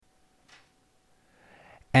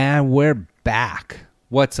And we're back.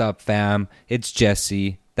 What's up, fam? It's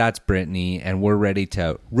Jesse. That's Brittany. And we're ready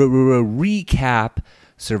to recap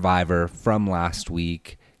Survivor from last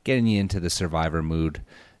week, getting you into the Survivor mood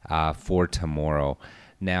for tomorrow.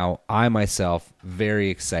 Now, I myself, very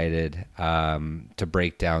excited to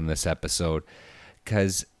break down this episode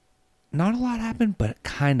because not a lot happened, but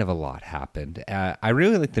kind of a lot happened. I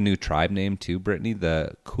really like the new tribe name too, Brittany,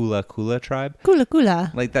 the Kula Kula tribe. Kula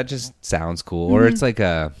Kula. Like that just sounds cool. Mm-hmm. Or it's like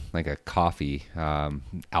a coffee,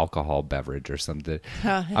 alcohol beverage or something.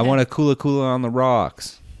 I want a Kula Kula on the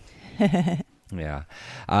rocks. Yeah.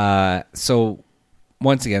 So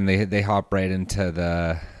once again, they hop right into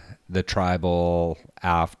the tribal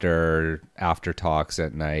after talks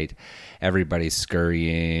at night. Everybody's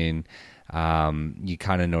scurrying. You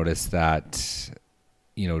kind of notice that,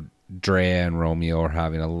 Drea and Romeo are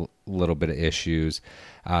having a little bit of issues.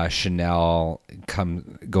 Chanel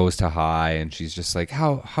goes to High, and she's just like,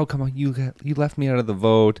 how come you left me out of the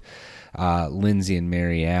vote? Lindsay and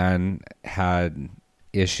Marianne had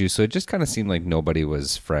issues, so it just kind of seemed like nobody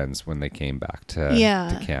was friends when they came back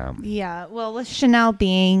to camp. Yeah, well, with Chanel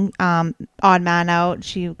being odd man out,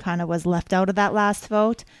 she kind of was left out of that last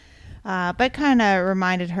vote. But kind of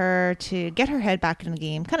reminded her to get her head back in the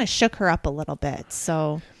game, kind of shook her up a little bit.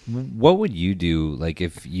 So what would you do, like,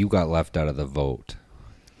 if you got left out of the vote?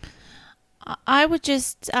 I would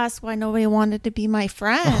just ask why nobody wanted to be my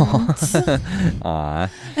friend. I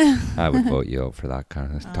would vote you out for that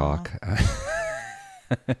kind of talk.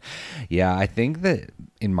 Yeah, I think that,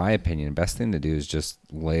 in my opinion, the best thing to do is just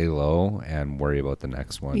lay low and worry about the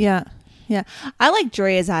next one. Yeah. I like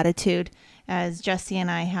Drea's attitude. As Jesse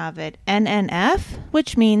and I have it, NNF,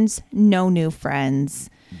 which means no new friends.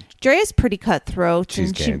 Drea's pretty cutthroat. She's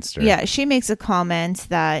and gangster. She makes a comment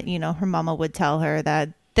that, her mama would tell her that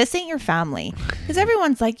this ain't your family. Because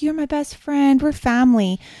everyone's like, you're my best friend. We're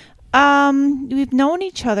family. We've known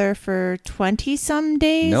each other for 20-some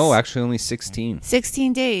days. No, actually only 16.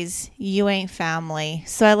 16 days. You ain't family.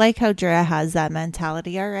 So I like how Drea has that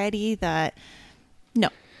mentality already that, no,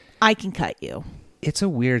 I can cut you. It's a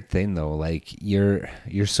weird thing though, like you're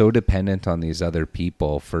so dependent on these other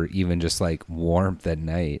people for even just like warmth at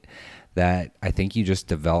night that I think you just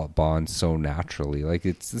develop bonds so naturally. Like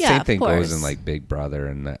it's the same thing goes in like Big Brother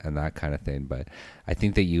and that kind of thing. But I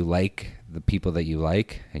think that you like the people that you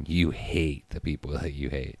like and you hate the people that you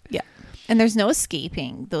hate. Yeah. And there's no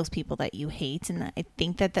escaping those people that you hate. And I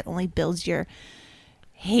think that only builds your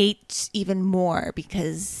hate even more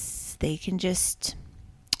because they can just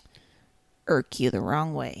irk you the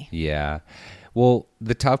wrong way. Yeah. Well,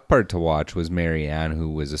 the tough part to watch was Marianne, who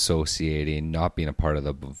was associating not being a part of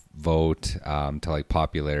the vote to like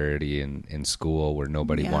popularity in school where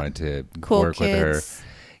nobody wanted to work with her.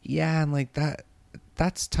 Yeah, and like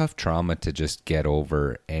that's tough trauma to just get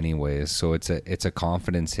over anyways. So it's a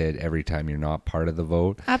confidence hit every time you're not part of the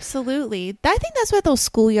vote. Absolutely. I think that's why those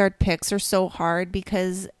schoolyard picks are so hard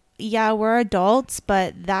because we're adults,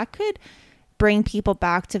 but that could bring people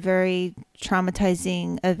back to very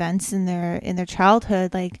traumatizing events in their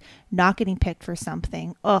childhood, like not getting picked for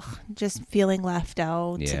something. Just feeling left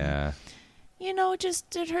out. Yeah. And,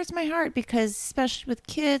 just it hurts my heart because especially with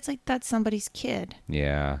kids, like that's somebody's kid.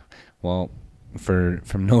 Yeah. Well, from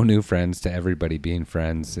no new friends to everybody being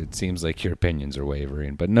friends, it seems like your opinions are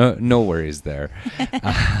wavering, but no worries there.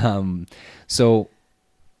 So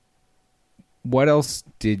what else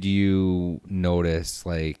did you notice,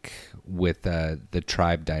 like with the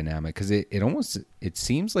tribe dynamic? Because it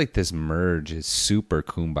seems like this merge is super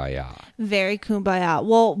kumbaya. Very kumbaya.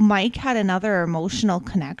 Well, Mike had another emotional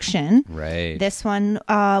connection. Right. This one,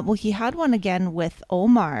 he had one again with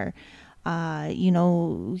Omar. He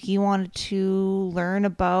wanted to learn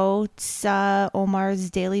about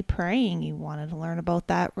Omar's daily praying. He wanted to learn about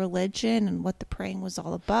that religion and what the praying was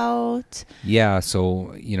all about. Yeah.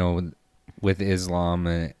 So, with Islam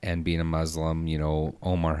and being a Muslim,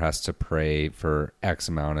 Omar has to pray for X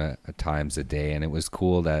amount of times a day. And it was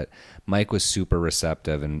cool that Mike was super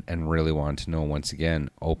receptive and really wanted to know, once again,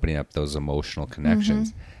 opening up those emotional connections.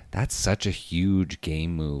 Mm-hmm. That's such a huge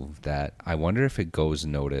game move that I wonder if it goes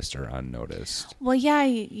noticed or unnoticed. Well, yeah,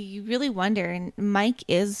 you really wonder. And Mike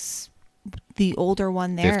is the older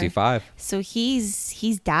one there. 55. So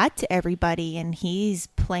he's dad to everybody, and he's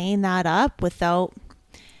playing that up without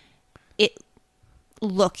it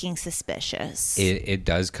looking suspicious. It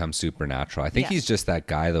does come supernatural. I think he's just that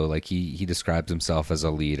guy though. Like he describes himself as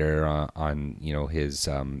a leader on his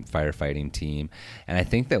firefighting team, and I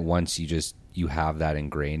think that once you have that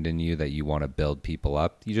ingrained in you that you want to build people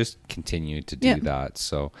up, you just continue to do that.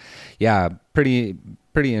 So yeah, pretty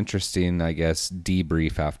pretty interesting, I guess,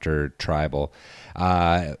 debrief after Tribal.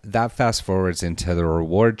 That fast forwards into the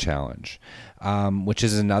reward challenge, which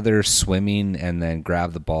is another swimming and then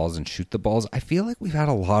grab the balls and shoot the balls. I feel like we've had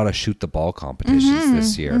a lot of shoot the ball competitions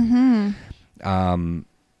this year.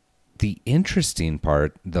 The interesting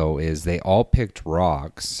part, though, is they all picked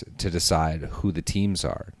rocks to decide who the teams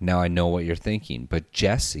are. Now, I know what you're thinking, but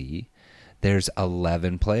Jesse, there's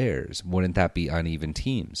 11 players. Wouldn't that be uneven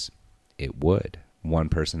teams? It would. One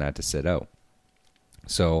person had to sit out.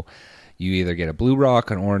 So you either get a blue rock,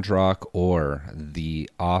 an orange rock, or the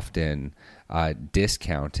often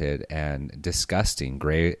discounted and disgusting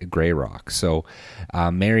gray rock. So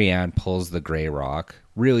Marianne pulls the gray rock.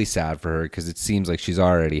 Really sad for her because it seems like she's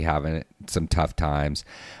already having some tough times.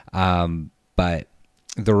 But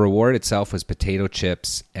the reward itself was potato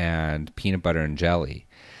chips and peanut butter and jelly.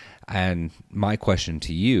 And my question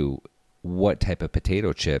to you, what type of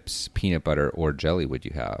potato chips, peanut butter, or jelly would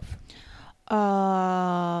you have?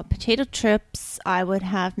 Potato chips. I would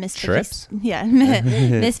have Miss Trips?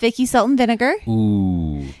 Miss Vicky salt and vinegar.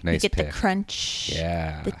 Ooh, nice. You get pick. the crunch,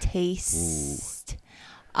 the taste.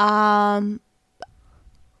 Ooh.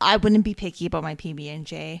 I wouldn't be picky about my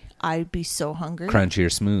PB&J. I'd be so hungry. Crunchy or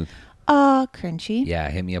smooth? Crunchy. Yeah,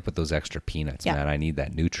 hit me up with those extra peanuts, man. I need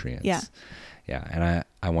that nutrients. Yeah. Yeah, and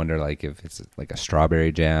I wonder like if it's like a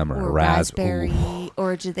strawberry jam or a raspberry.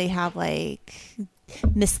 Or do they have like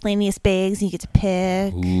miscellaneous bags and you get to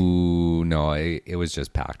pick? Ooh, no, it was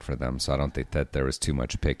just packed for them, so I don't think that there was too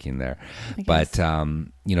much picking there. But the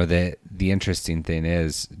interesting thing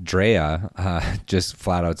is Drea just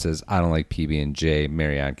flat out says, I don't like PB&J.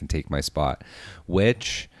 Marianne can take my spot,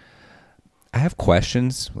 which I have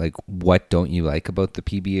questions. Like, what don't you like about the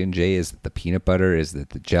PB&J? Is it the peanut butter? Is it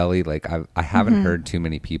the jelly? Like, I haven't heard too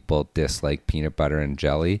many people dislike peanut butter and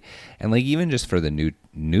jelly. And like, even just for the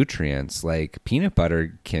nutrients, like peanut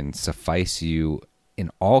butter can suffice you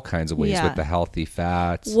in all kinds of ways with the healthy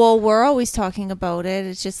fats. Well, we're always talking about it.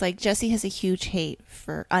 It's just like Jesse has a huge hate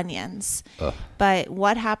for onions. Ugh. But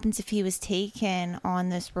what happens if he was taken on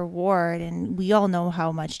this reward? And we all know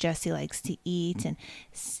how much Jesse likes to eat, and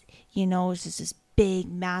it's just this big,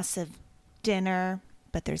 massive dinner,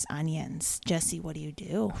 but there's onions. Jesse, what do you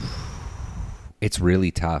do? It's really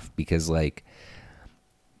tough because, like,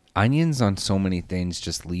 onions on so many things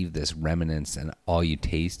just leave this remnants and all you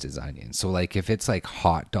taste is onions. So, like, if it's, like,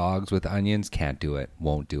 hot dogs with onions, can't do it,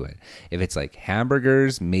 won't do it. If it's, like,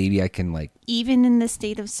 hamburgers, maybe I can, like... Even in the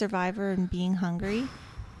state of Survivor and being hungry,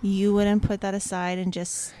 you wouldn't put that aside and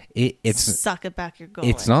just... suck it back, you're going.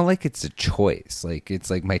 It's not like it's a choice. Like, it's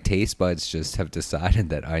like my taste buds just have decided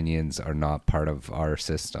that onions are not part of our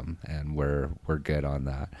system, and we're good on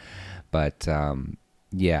that. But in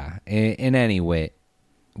any way,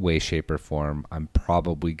 shape, or form, I'm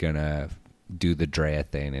probably gonna do the Drea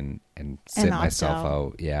thing and sit myself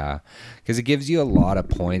out. Yeah, because it gives you a lot of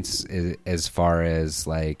points as far as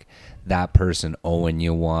like that person owing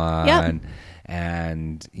you one. Yep.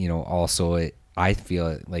 And also I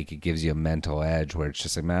feel like it gives you a mental edge where it's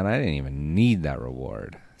just like, man, I didn't even need that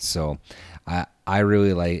reward. So I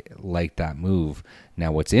really like that move.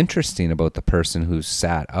 Now, what's interesting about the person who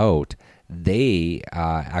sat out, they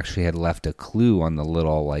actually had left a clue on the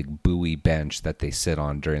little like buoy bench that they sit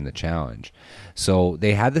on during the challenge. So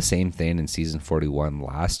they had the same thing in season 41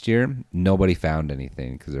 last year. Nobody found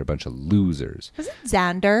anything because they're a bunch of losers. Was it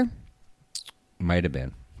Xander? Might have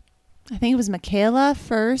been. I think it was Michaela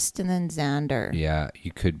first and then Xander. Yeah,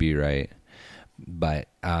 you could be right. But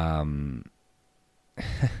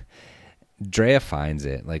Drea finds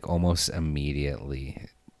it like almost immediately,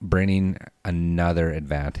 bringing another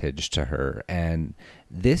advantage to her. And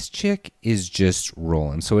this chick is just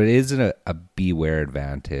rolling. So it is a beware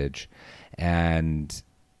advantage. And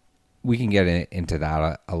we can get into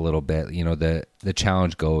that a little bit. The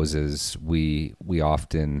challenge goes is we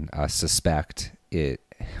often suspect it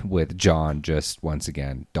with John just once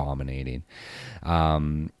again dominating.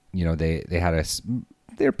 They had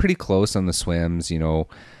they're pretty close on the swims. The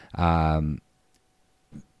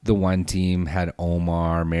one team had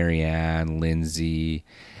Omar, Marianne, Lindsay,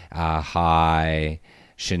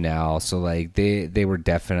 Chanel. So like they were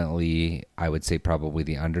definitely, I would say, probably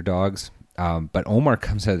the underdogs. But Omar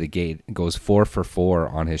comes out of the gate, goes 4 for 4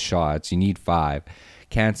 on his shots. You need 5.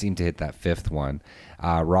 Can't seem to hit that 5th one.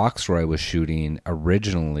 Roxroy was shooting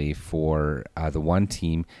originally for the one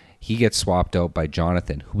team. He gets swapped out by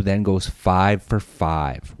Jonathan, who then goes 5 for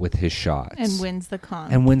 5 with his shots. And wins the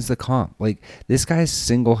comp. Like, this guy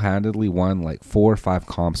single-handedly won like 4 or 5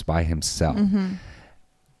 comps by himself. Mm-hmm.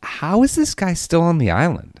 How is this guy still on the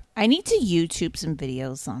island? I need to YouTube some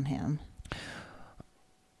videos on him.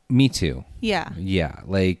 Me too. Yeah. Yeah,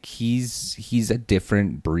 like he's a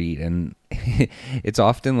different breed, and it's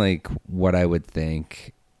often like what I would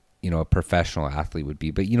think, a professional athlete would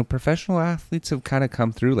be. But professional athletes have kind of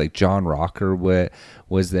come through. Like John Rocker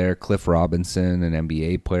was there, Cliff Robinson, an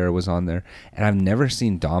NBA player, was on there, and I've never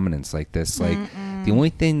seen dominance like this. Like the only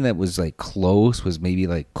thing that was like close was maybe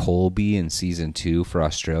like Colby in season 2 for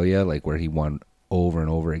Australia, like where he won over and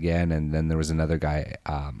over again, and then there was another guy.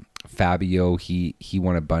 Fabio, he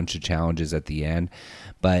won a bunch of challenges at the end,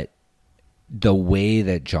 but the way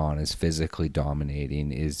that John is physically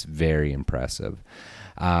dominating is very impressive.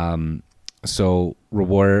 So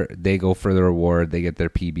they go for the reward, they get their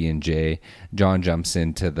PB&J. John jumps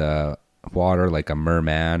into the water like a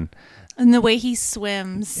merman. And the way he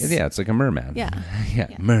swims. Yeah, it's like a merman. Yeah. Yeah.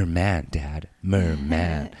 Merman, Dad.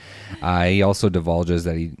 Merman. He also divulges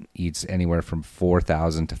that he eats anywhere from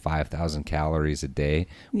 4,000 to 5,000 calories a day,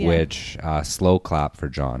 which slow clap for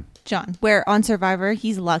John. Where on Survivor,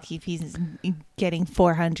 he's lucky if he's getting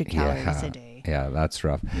 400 calories a day. Yeah, that's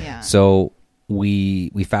rough. Yeah. So we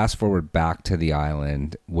fast forward back to the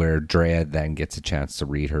island where Drea then gets a chance to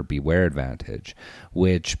read her Beware advantage,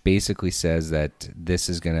 which basically says that this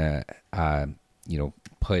is going to,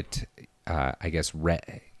 put, I guess,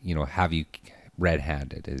 have you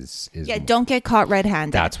red-handed is yeah, don't get caught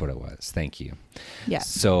red-handed. That's what it was. Thank you. Yeah.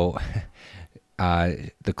 So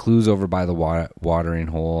the clue's over by the watering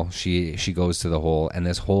hole. She goes to the hole, and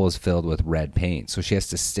this hole is filled with red paint. So she has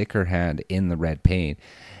to stick her hand in the red paint,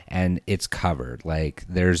 and it's covered. Like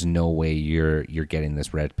there's no way you're getting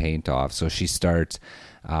this red paint off. So she starts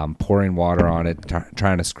pouring water on it,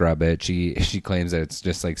 trying to scrub it. She claims that it's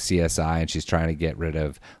just like CSI, and she's trying to get rid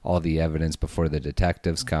of all the evidence before the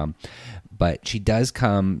detectives come. But she does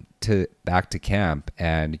come back to camp,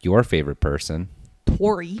 and your favorite person,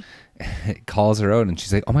 Tori, calls her out, and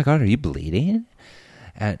she's like, "Oh my God, are you bleeding?"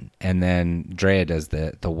 And then Drea does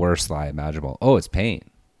the worst lie imaginable. Oh, it's paint.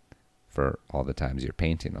 For all the times you're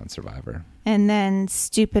painting on Survivor. And then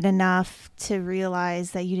stupid enough to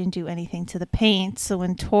realize that you didn't do anything to the paint. So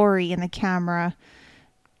when Tori in the camera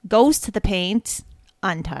goes to the paint,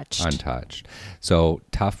 untouched. So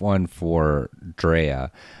tough one for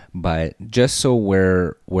Drea. But just so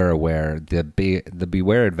we're aware, the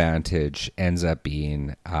Beware advantage ends up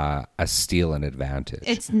being a steal and advantage.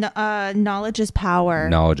 It's knowledge is power.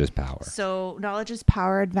 Knowledge is power. So knowledge is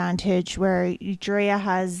power advantage, where Drea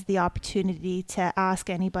has the opportunity to ask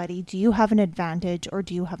anybody, do you have an advantage or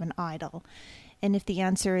do you have an idol? And if the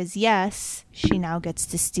answer is yes, she now gets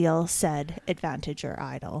to steal said advantage or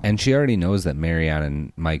idol. And she already knows that Marianne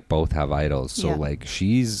and Mike both have idols. So, like,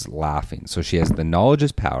 she's laughing. So she has the knowledge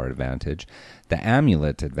is power advantage, the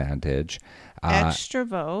amulet advantage, extra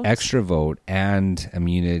vote, and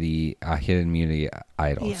immunity, hidden immunity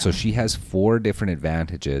idol. Yeah. So she has 4 different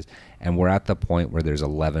advantages, and we're at the point where there's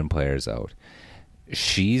 11 players out.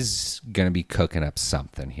 She's going to be cooking up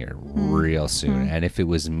something here real soon. And if it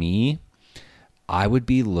was me, I would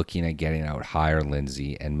be looking at getting out Higher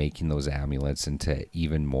Lindsay and making those amulets into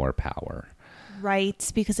even more power.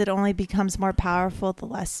 Right, because it only becomes more powerful the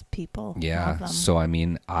less people have them. So I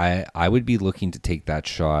mean, I would be looking to take that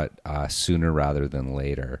shot sooner rather than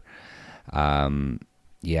later.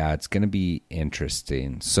 It's going to be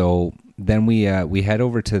interesting. So then we head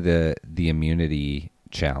over to the immunity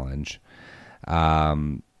challenge,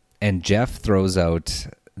 and Jeff throws out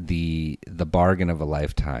the bargain of a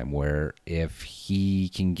lifetime, where if he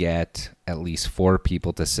can get at least 4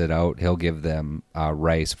 people to sit out, he'll give them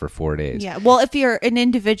rice for 4 days. Yeah. Well, if you're an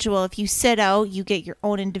individual, if you sit out, you get your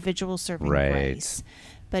own individual serving of rice.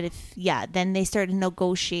 But then they started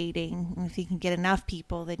negotiating. If you can get enough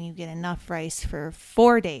people, then you get enough rice for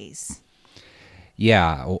 4 days.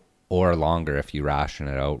 Yeah, or longer if you ration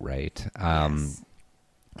it out, right? Yes.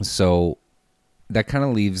 So that kind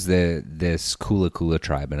of leaves this Kula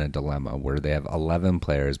tribe in a dilemma where they have 11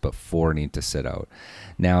 players, but 4 need to sit out.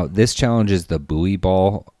 Now, this challenge is the buoy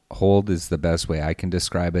ball hold is the best way I can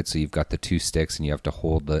describe it. So you've got the 2 sticks and you have to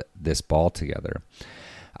hold this ball together.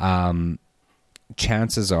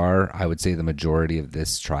 Chances are, I would say the majority of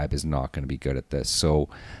this tribe is not going to be good at this. So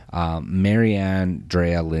Marianne,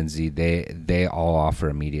 Drea, Lindsay, they all offer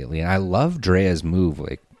immediately. And I love Drea's move.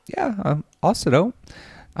 Like, I'll sit out.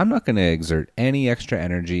 I'm not going to exert any extra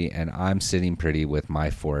energy, and I'm sitting pretty with my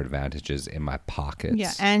 4 advantages in my pockets.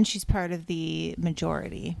 Yeah, and she's part of the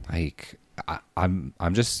majority. Like, I'm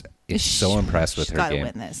just so impressed with her game. She's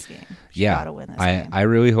got to win this game. Game. I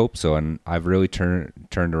really hope so, and I've really turned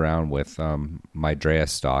around with my Drea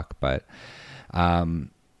stock. But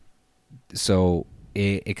so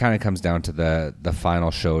it kind of comes down to the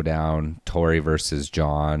final showdown, Tori versus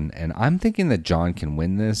John. And I'm thinking that John can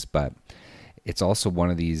win this, but it's also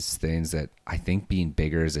one of these things that I think being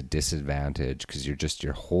bigger is a disadvantage because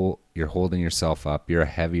you're holding yourself up. You're a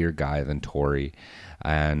heavier guy than Tori.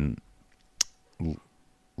 And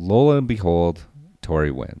lo and behold,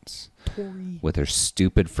 Tori wins. With her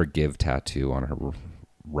stupid forgive tattoo on her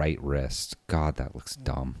right wrist. God, that looks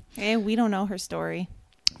dumb. Hey, we don't know her story.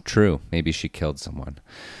 True. Maybe she killed someone.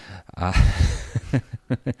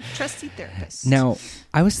 Trusty therapist. Now,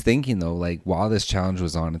 I was thinking, though, like, while this challenge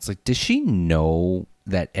was on, it's like, does she know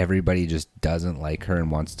that everybody just doesn't like her and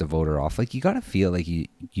wants to vote her off? Like, you got to feel like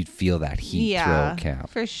you'd feel that heat throughout camp.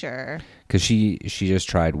 For sure. Because she just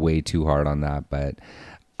tried way too hard on that. But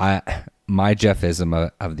my Jeffism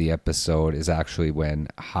of the episode is actually when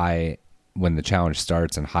the challenge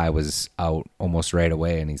starts and High was out almost right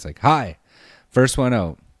away. And he's like, High, first one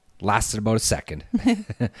out. Lasted about a second.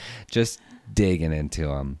 Just digging into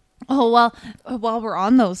him. Oh, well, while we're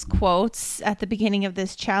on those quotes at the beginning of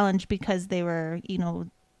this challenge, because they were,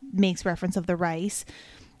 makes reference of the rice,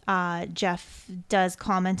 Jeff does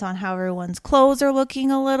comment on how everyone's clothes are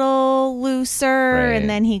looking a little looser. Right. And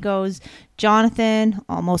then he goes, Jonathan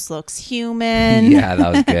almost looks human. Yeah,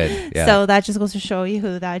 that was good. Yeah. So that just goes to show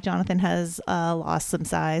you that Jonathan has lost some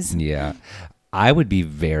size. Yeah. I would be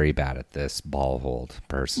very bad at this ball hold,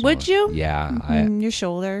 personally. Would you? Yeah. Your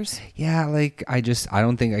shoulders. Yeah, like I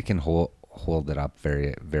don't think I can hold it up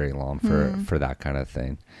very, very long for that kind of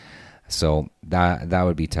thing. So that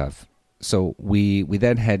would be tough. So we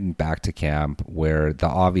then head back to camp where the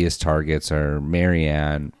obvious targets are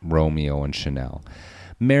Marianne, Romeo, and Chanel.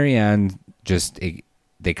 Marianne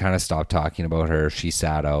they kind of stopped talking about her. She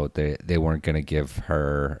sat out. They weren't going to give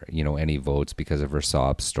her, any votes because of her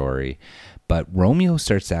sob story. But Romeo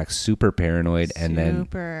starts to act super paranoid, and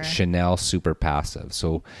then Chanel super passive.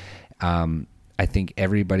 So I think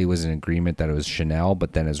everybody was in agreement that it was Chanel,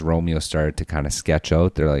 but then as Romeo started to kind of sketch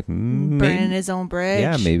out, they're like, burning his own bridge.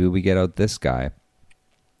 Yeah, maybe we get out this guy.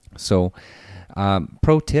 So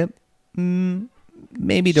pro tip,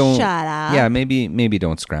 maybe don't. Shut up. Yeah, maybe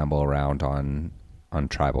don't scramble around on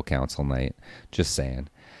tribal council night. Just saying.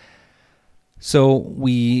 So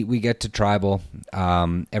we get to tribal.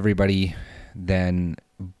 Everybody then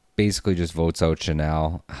basically just votes out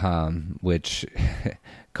Chanel, which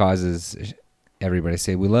causes everybody to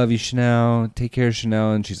say, we love you, Chanel. Take care,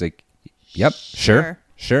 Chanel. And she's like, yep, sure.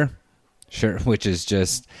 Which is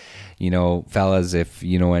just, fellas, if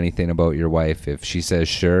you know anything about your wife, if she says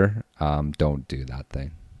sure, don't do that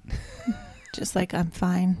thing. Just like, I'm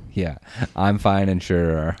fine. Yeah, I'm fine and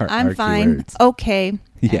sure are I'm fine, keywords. okay,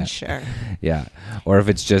 yeah. and sure. Yeah, or if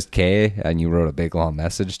it's just K and you wrote a big long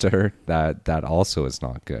message to her, that also is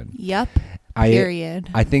not good. Yep, period.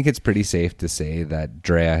 I think it's pretty safe to say that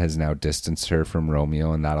Drea has now distanced her from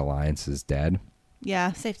Romeo and that alliance is dead.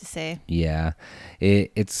 Yeah, safe to say. Yeah,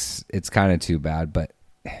 it's kind of too bad, but,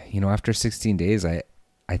 after 16 days,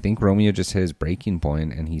 I think Romeo just hit his breaking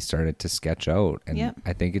point and he started to sketch out. And yep.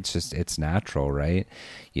 I think it's natural, right?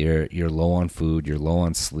 You're low on food, you're low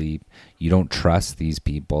on sleep. You don't trust these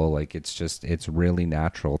people. Like it's really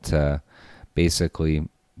natural to basically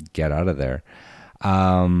get out of there.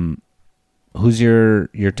 Who's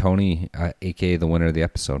your Tony, aka the winner of the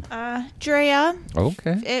episode? Drea.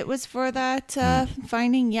 Okay. It was for that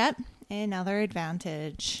finding yet another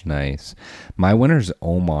advantage. Nice. My winner's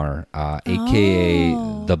Omar, aka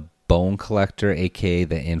the Bone Collector, aka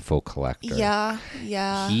the Info Collector.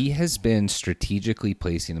 Yeah. He has been strategically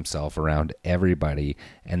placing himself around everybody,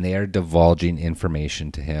 and they are divulging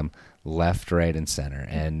information to him left, right, and center.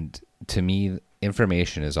 And to me,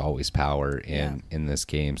 information is always power in this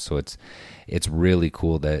game. So it's really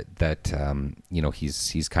cool that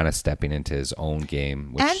he's kind of stepping into his own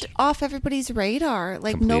game, and off everybody's radar.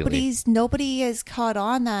 Like completely. Nobody is caught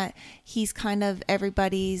on that he's kind of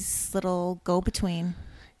everybody's little go-between.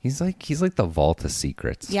 He's like the vault of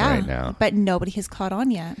secrets right now. But nobody has caught on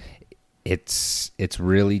yet. It's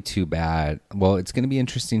really too bad. Well, it's going to be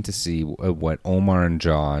interesting to see what Omar and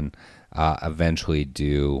John eventually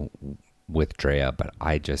do with Drea, but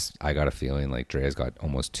I got a feeling like Drea's got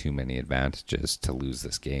almost too many advantages to lose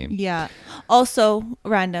this game. Yeah. Also,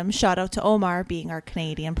 random shout out to Omar being our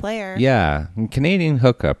Canadian player. Yeah, Canadian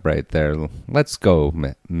hookup right there. Let's go,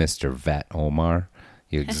 Mr. Vet Omar.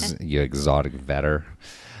 You exotic vetter.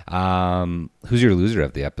 Who's your loser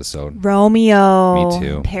of the episode? Romeo. Me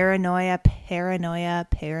too. Paranoia.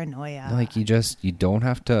 Like you don't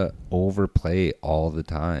have to overplay all the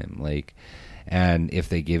time. Like, and if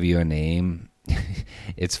they give you a name,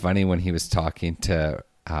 it's funny when he was talking to,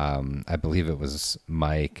 I believe it was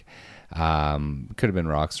Mike, Could have been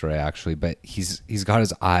Roxroy actually, but he's got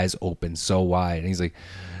his eyes open so wide, and he's like,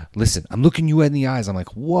 "Listen, I'm looking you in the eyes." I'm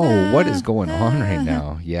like, "Whoa, what is going on right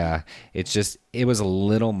now?" Yeah, it was a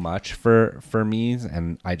little much for me,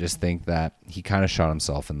 and I just think that he kind of shot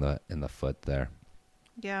himself in the foot there.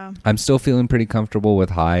 Yeah. I'm still feeling pretty comfortable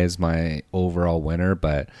with High as my overall winner,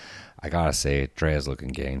 but I gotta say, Drea's looking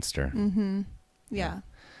gangster. Mm-hmm. Yeah.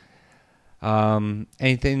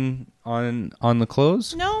 Anything on the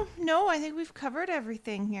close? No, I think we've covered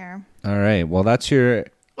everything here. All right. Well, that's your.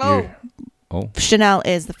 Chanel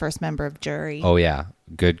is the first member of jury. Oh yeah,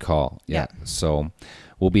 good call. Yeah. So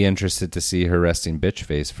we'll be interested to see her resting bitch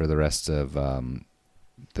face for the rest of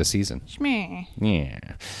the season. Shmee. Yeah.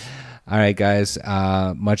 All right, guys.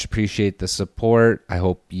 Much appreciate the support. I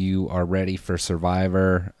hope you are ready for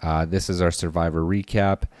Survivor. This is our Survivor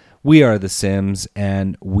recap. We are the Syms,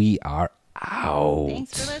 and we are out.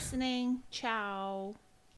 Thanks for listening. Ciao.